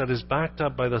voice that is backed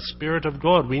up by the Spirit of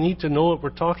God. We need to know what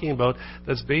we're talking about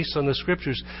that's based on the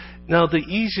Scriptures. Now, the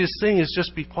easiest thing is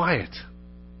just be quiet.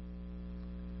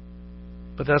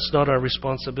 But that's not our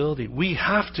responsibility. We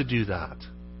have to do that.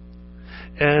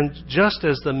 And just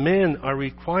as the men are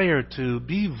required to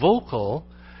be vocal,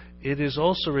 it is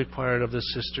also required of the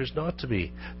sisters not to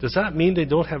be. Does that mean they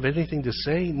don't have anything to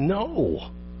say?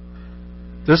 No.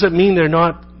 Does it mean they're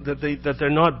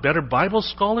not better Bible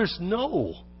scholars?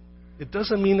 No. It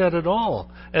doesn't mean that at all.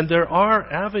 And there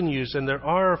are avenues and there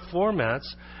are formats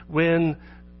when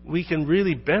we can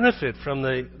really benefit from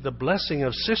the blessing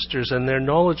of sisters and their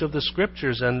knowledge of the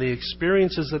Scriptures and the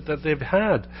experiences that they've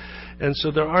had. And so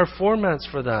there are formats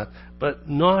for that, but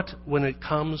not when it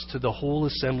comes to the whole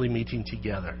assembly meeting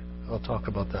together. I'll talk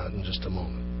about that in just a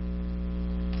moment.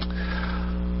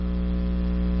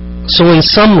 So in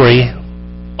summary,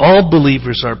 all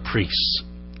believers are priests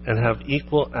and have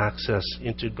equal access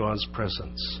into God's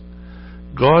presence.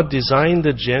 God designed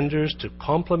the genders to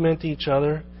complement each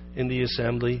other in the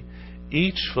assembly,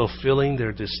 each fulfilling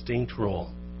their distinct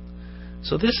role.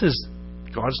 So this is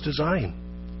God's design,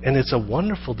 and it's a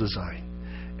wonderful design.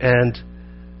 And,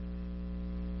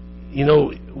 you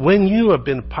know, when you have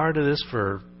been part of this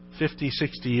for 50,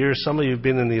 60 years, some of you have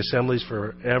been in the assemblies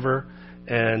forever,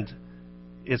 and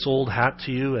it's old hat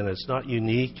to you, and it's not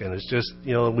unique, and it's just,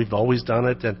 you know, we've always done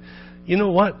it. And you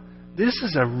know what? This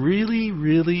is a really,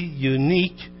 really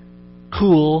unique,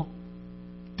 cool,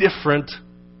 different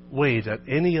way that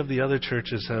any of the other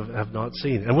churches have not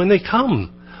seen. And when they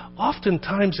come,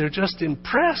 oftentimes they're just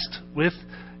impressed with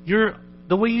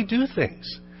the way you do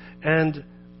things. And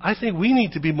I think we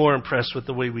need to be more impressed with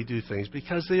the way we do things,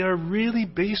 because they are really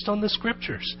based on the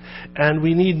Scriptures. And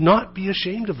we need not be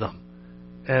ashamed of them.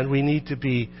 And we need to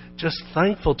be just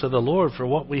thankful to the Lord for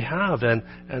what we have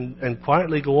and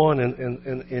quietly go on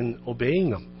in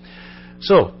obeying them.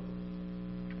 So,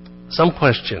 some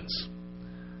questions.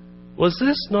 Was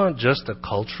this not just a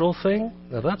cultural thing?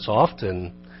 Now that's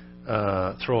often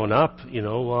thrown up,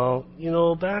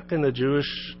 back in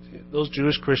those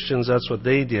Jewish Christians, that's what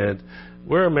they did.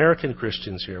 We're American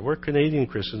Christians here. We're Canadian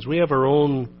Christians. We have our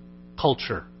own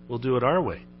culture. We'll do it our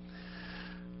way.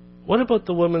 What about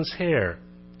the woman's hair?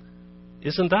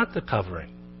 Isn't that the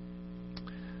covering?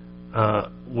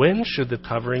 When should the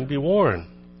covering be worn?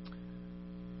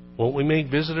 Won't we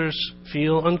make visitors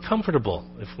feel uncomfortable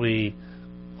if we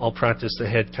all practice the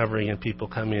head covering and people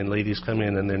come in, ladies come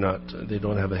in, and they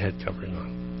don't have a head covering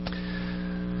on?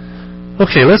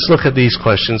 Okay, let's look at these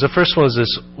questions. The first one is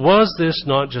this: was this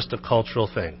not just a cultural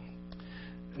thing?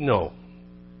 No.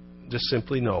 Just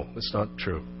simply no. It's not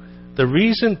true. The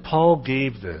reason Paul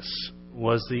gave this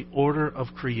was the order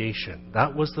of creation.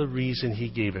 That was the reason he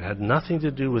gave it. It had nothing to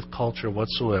do with culture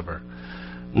whatsoever.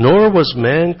 Nor was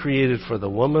man created for the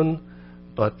woman,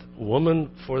 but woman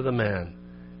for the man.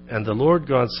 And the Lord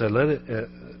God said,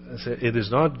 it is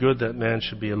not good that man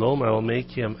should be alone. I will make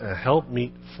him a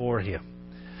helpmeet for him.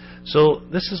 So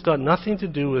this has got nothing to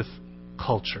do with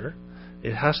culture.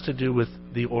 It has to do with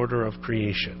the order of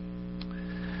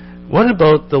creation. What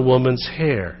about the woman's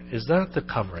hair? Is that the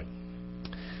covering?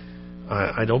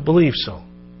 I don't believe so.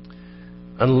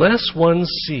 Unless one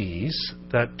sees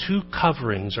that two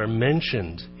coverings are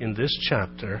mentioned in this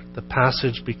chapter, the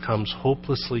passage becomes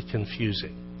hopelessly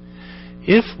confusing.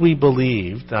 If we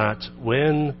believe that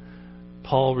when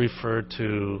Paul referred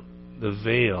to the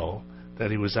veil,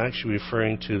 that he was actually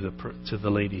referring to the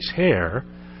lady's hair,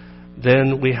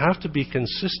 then we have to be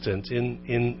consistent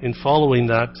in following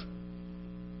that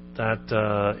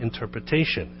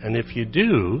interpretation. And if you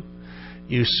do,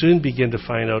 you soon begin to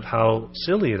find out how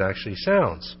silly it actually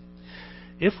sounds.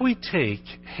 If we take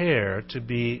hair to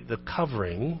be the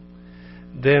covering,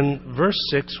 then verse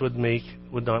 6 would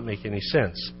not make any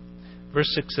sense.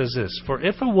 Verse 6 says this: "For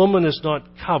if a woman is not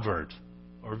covered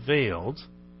or veiled,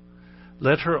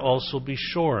 let her also be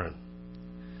shorn."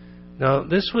 Now,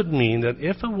 this would mean that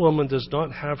if a woman does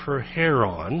not have her hair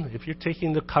on, if you're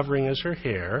taking the covering as her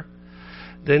hair,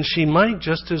 then she might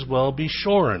just as well be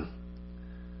shorn.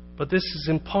 But this is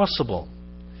impossible.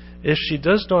 If she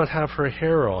does not have her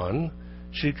hair on,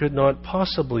 she could not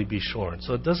possibly be shorn.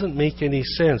 So it doesn't make any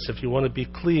sense if you want to be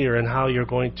clear in how you're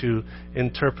going to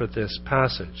interpret this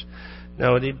passage.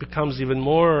 Now, it becomes even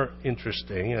more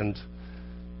interesting and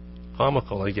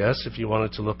comical, I guess, if you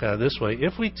wanted to look at it this way.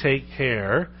 If we take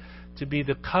hair to be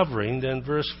the covering, then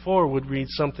verse 4 would read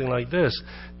something like this.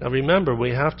 Now remember, we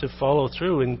have to follow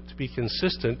through, and to be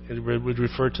consistent, it would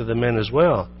refer to the men as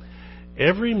well.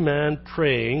 Every man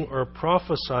praying or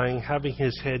prophesying having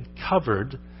his head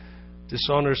covered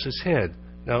dishonors his head.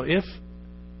 Now, if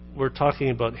we're talking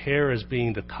about hair as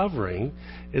being the covering,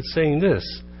 it's saying this.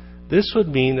 This would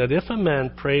mean that if a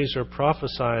man prays or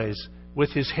prophesies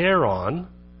with his hair on,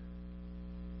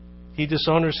 he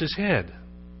dishonors his head.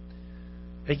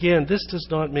 Again, this does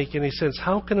not make any sense.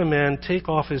 How can a man take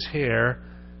off his hair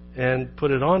and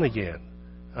put it on again.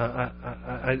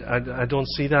 I don't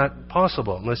see that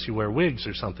possible unless you wear wigs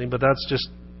or something, but that's just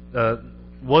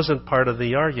wasn't part of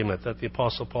the argument that the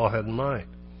Apostle Paul had in mind.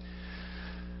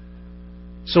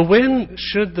 So when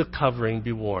should the covering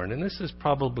be worn? And this is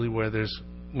probably where there's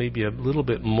maybe a little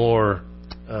bit more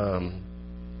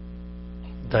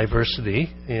diversity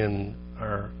in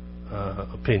our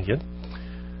opinion.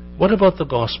 What about the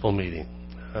gospel meeting?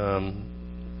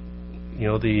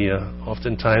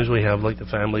 Oftentimes we have like the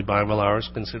family Bible hours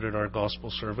considered our gospel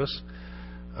service.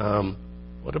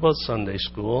 What about Sunday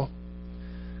school?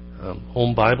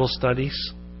 Home Bible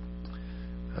studies?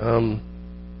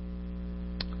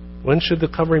 When should the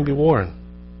covering be worn?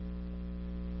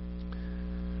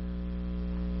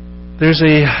 There's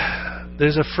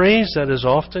a phrase that is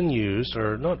often used,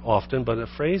 or not often, but a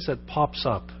phrase that pops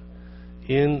up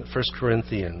in 1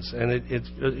 Corinthians, and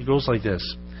it goes like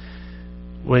this.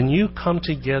 When you come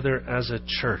together as a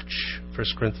church, 1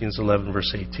 Corinthians 11,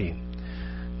 verse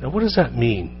 18. Now, what does that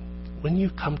mean? When you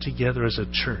come together as a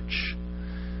church.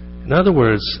 In other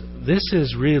words, this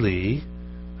is really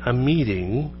a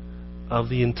meeting of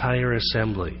the entire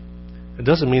assembly. It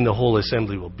doesn't mean the whole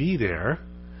assembly will be there,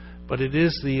 but it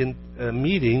is the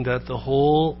meeting that the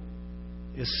whole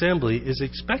assembly is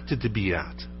expected to be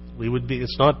at.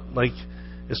 It's not like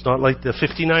the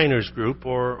 59ers group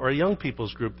or a young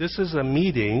people's group. This is a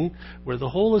meeting where the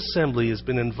whole assembly has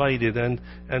been invited, and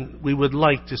we would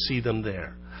like to see them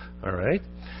there. All right?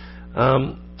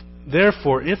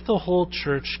 Therefore, if the whole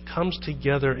church comes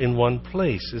together in one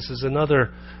place, this is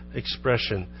another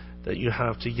expression that you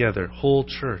have together, whole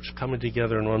church coming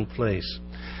together in one place.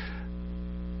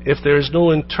 If there is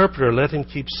no interpreter, let him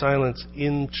keep silence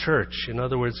in church. In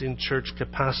other words, in church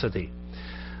capacity.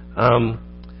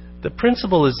 The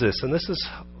principle is this, and this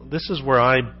is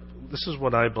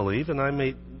what I believe, and I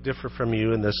may differ from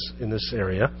you in this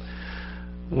area.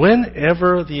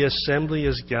 Whenever the assembly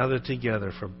is gathered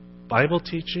together for Bible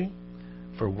teaching,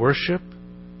 for worship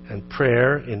and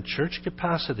prayer in church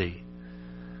capacity,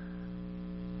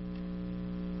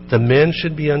 the men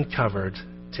should be uncovered,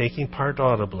 taking part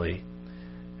audibly,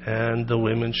 and the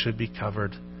women should be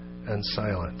covered and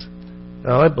silent.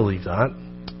 Now, I believe that,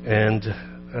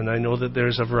 and I know that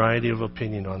there's a variety of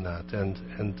opinion on that.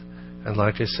 And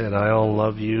like I said, I'll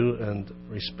love you and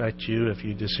respect you if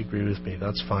you disagree with me.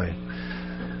 That's fine.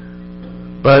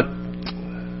 But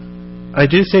I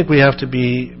do think we have to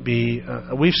be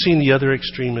we've seen the other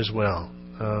extreme as well.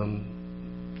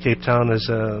 Cape Town is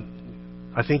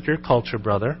I think your culture,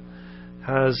 brother,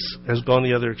 has gone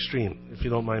the other extreme, if you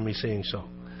don't mind me saying so.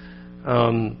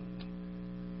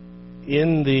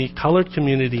 In the colored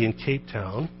community in Cape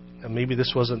Town, and maybe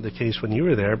this wasn't the case when you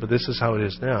were there, but this is how it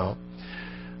is now,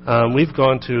 we've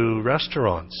gone to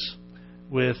restaurants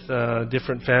with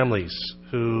different families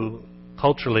who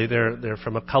culturally they're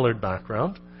from a colored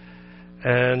background,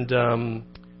 and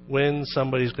when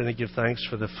somebody's going to give thanks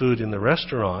for the food in the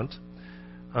restaurant,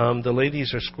 the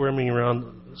ladies are squirming around,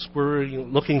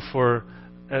 looking for,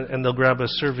 and they'll grab a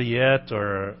serviette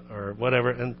or whatever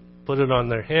and put it on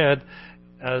their head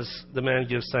as the man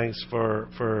gives thanks for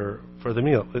the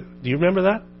meal. Do you remember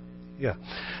that? Yeah.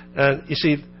 And you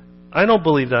see, I don't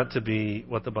believe that to be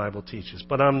what the Bible teaches,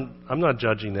 but I'm not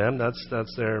judging them.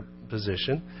 That's their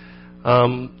position.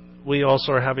 We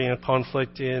also are having a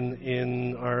conflict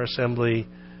in our assembly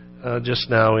just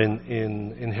now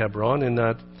in Hebron, in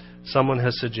that someone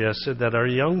has suggested that our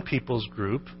young people's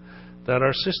group, that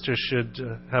our sisters should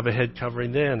have a head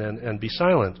covering then and be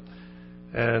silent.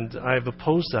 And I've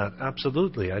opposed that,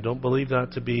 absolutely. I don't believe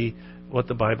that to be what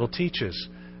the Bible teaches.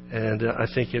 And I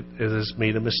think it has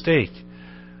made a mistake.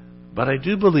 But I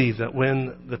do believe that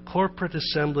when the corporate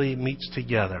assembly meets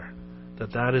together,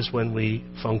 that is when we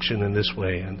function in this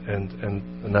way. And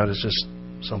that is just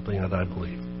something that I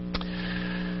believe.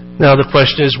 Now the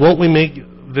question is, won't we make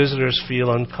visitors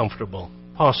feel uncomfortable?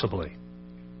 Possibly.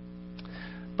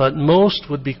 But most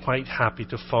would be quite happy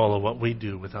to follow what we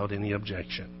do without any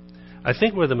objection. I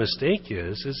think where the mistake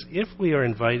is if we are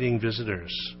inviting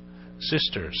visitors,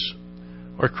 sisters,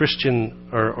 or Christian,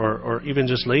 or even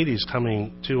just ladies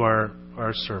coming to our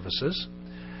services,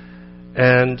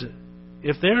 and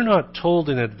if they're not told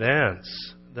in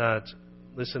advance that,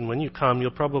 listen, when you come,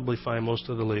 you'll probably find most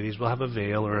of the ladies will have a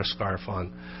veil or a scarf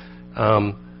on,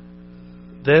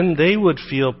 then they would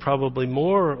feel probably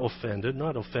more offended,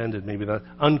 not offended, maybe not,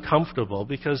 uncomfortable,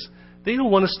 because they don't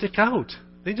want to stick out.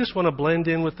 They just want to blend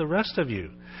in with the rest of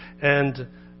you. And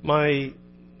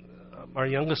our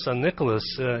youngest son, Nicholas,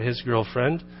 his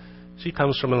girlfriend, she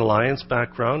comes from an alliance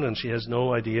background, and she has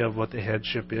no idea of what the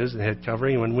headship is, the head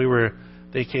covering. When we were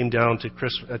they came down to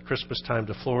at Christmas time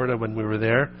to Florida when we were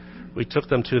there. We took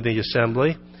them to the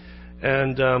assembly,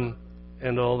 and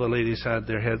all the ladies had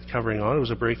their head covering on. It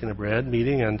was a breaking the bread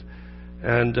meeting,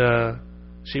 and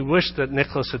she wished that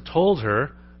Nicholas had told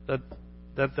her that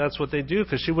that's what they do,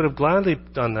 because she would have gladly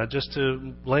done that just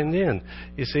to blend in,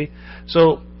 you see.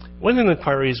 So when an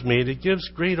inquiry is made, it gives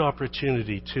great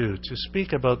opportunity to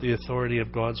speak about the authority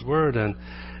of God's Word and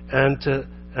to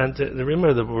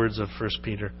remember the words of 1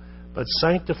 Peter. But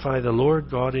sanctify the Lord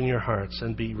God in your hearts,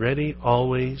 and be ready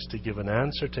always to give an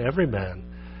answer to every man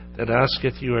that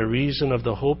asketh you a reason of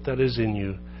the hope that is in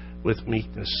you, with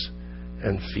meekness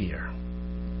and fear.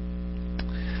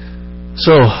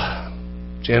 So,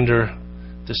 gender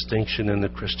distinction in the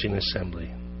Christian assembly.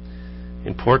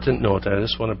 Important note, I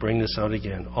just want to bring this out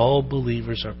again. All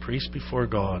believers are priests before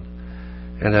God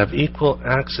and have equal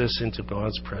access into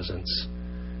God's presence.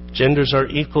 Genders are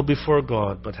equal before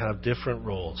God, but have different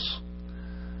roles.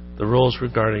 The roles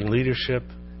regarding leadership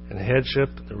and headship,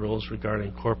 the roles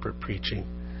regarding corporate preaching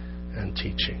and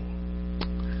teaching.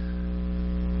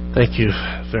 Thank you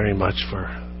very much for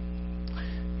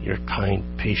your kind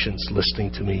patience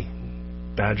listening to me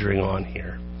badgering on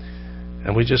here.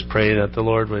 And we just pray that the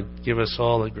Lord would give us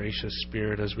all a gracious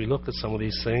spirit as we look at some of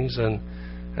these things, and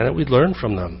that we'd learn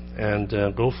from them and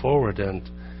go forward. And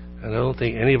I don't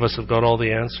think any of us have got all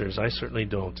the answers. I certainly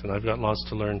don't, and I've got lots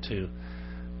to learn too.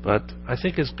 But I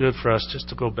think it's good for us just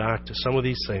to go back to some of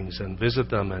these things and visit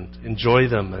them and enjoy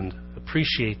them and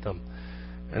appreciate them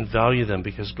and value them,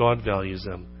 because God values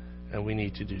them, and we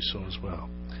need to do so as well.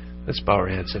 Let's bow our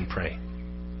heads and pray.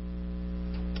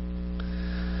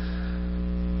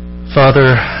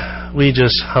 Father, we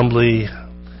just humbly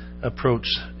approach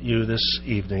you this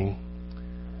evening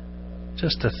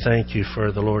just to thank you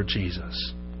for the Lord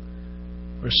Jesus.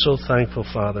 We're so thankful,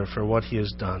 Father, for what he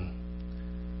has done,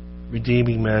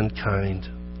 redeeming mankind,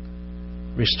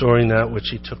 restoring that which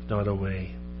he took not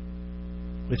away.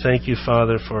 We thank you,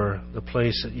 Father, for the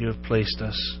place that you have placed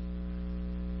us.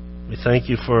 We thank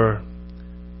you for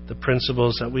the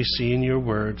principles that we see in your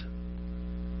word.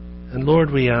 And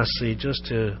Lord, we ask thee just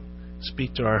to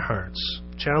speak to our hearts.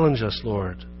 Challenge us,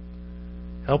 Lord.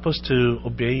 Help us to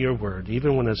obey your word,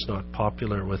 even when it's not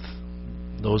popular with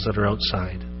those that are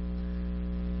outside.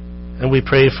 And we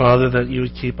pray, Father, that you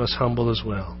would keep us humble as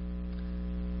well.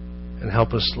 And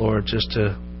help us, Lord, just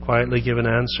to quietly give an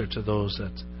answer to those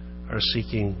that are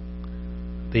seeking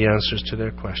the answers to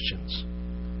their questions.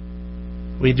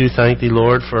 We do thank thee,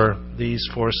 Lord, for these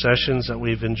 4 sessions that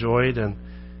we've enjoyed, and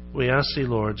we ask thee,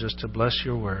 Lord, just to bless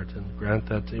your word and grant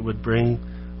that it would bring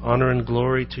honor and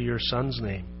glory to your Son's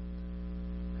name.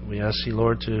 And we ask thee,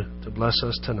 Lord, to bless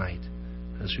us tonight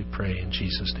as we pray in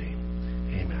Jesus' name.